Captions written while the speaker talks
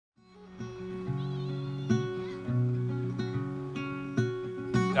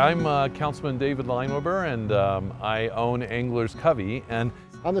I'm Councilman David Lineweber, and I own Angler's Covey. And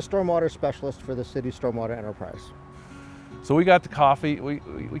I'm the stormwater specialist for the city stormwater enterprise. so we got to coffee.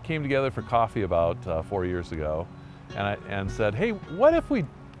 We came together for coffee about 4 years ago, and said, hey, what if we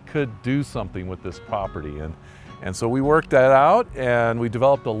could do something with this property? And so we worked that out, and we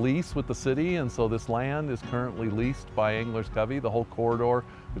developed a lease with the city, and so this land is currently leased by Angler's Covey, the whole corridor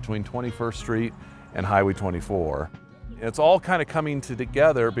between 21st Street and Highway 24. It's all kind of coming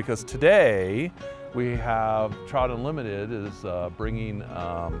together because today we have Trout Unlimited is bringing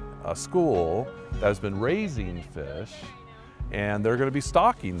a school that has been raising fish, and they're going to be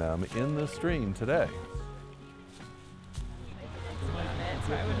stocking them in the stream today.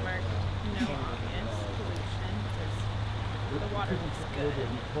 So I would mark no obvious pollution because the water looks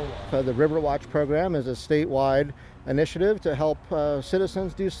good. The River Watch program is a statewide initiative to help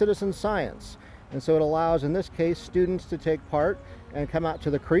citizens do citizen science. And so it allows, in this case, students to take part and come out to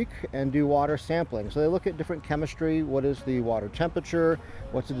the creek and do water sampling. So they look at different chemistry, what is the water temperature,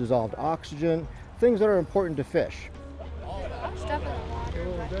 what's the dissolved oxygen, things that are important to fish. Stuff in the water. It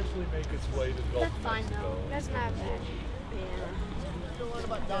will eventually make its way to Gulf That's fine though. That's not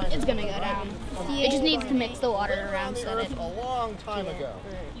bad. It's gonna go down. It just needs to mix the water around so that A long time ago.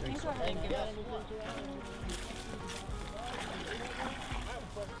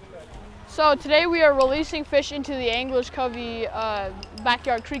 So today we are releasing fish into the Angler's Covey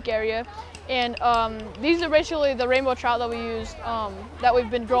backyard creek area, and these are basically the rainbow trout that we used, that we've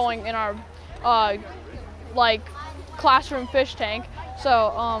been growing in our like classroom fish tank.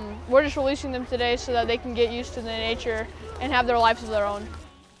 So we're just releasing them today so that they can get used to the nature and have their lives of their own.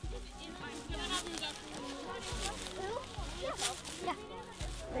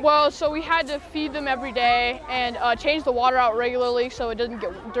 Well, so we had to feed them every day and change the water out regularly so it doesn't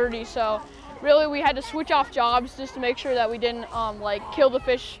get dirty. So really we had to switch off jobs just to make sure that we didn't like kill the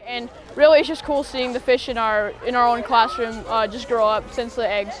fish. And really it's just cool seeing the fish in our own classroom just grow up since the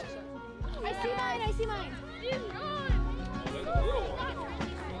eggs. I see mine, I see mine.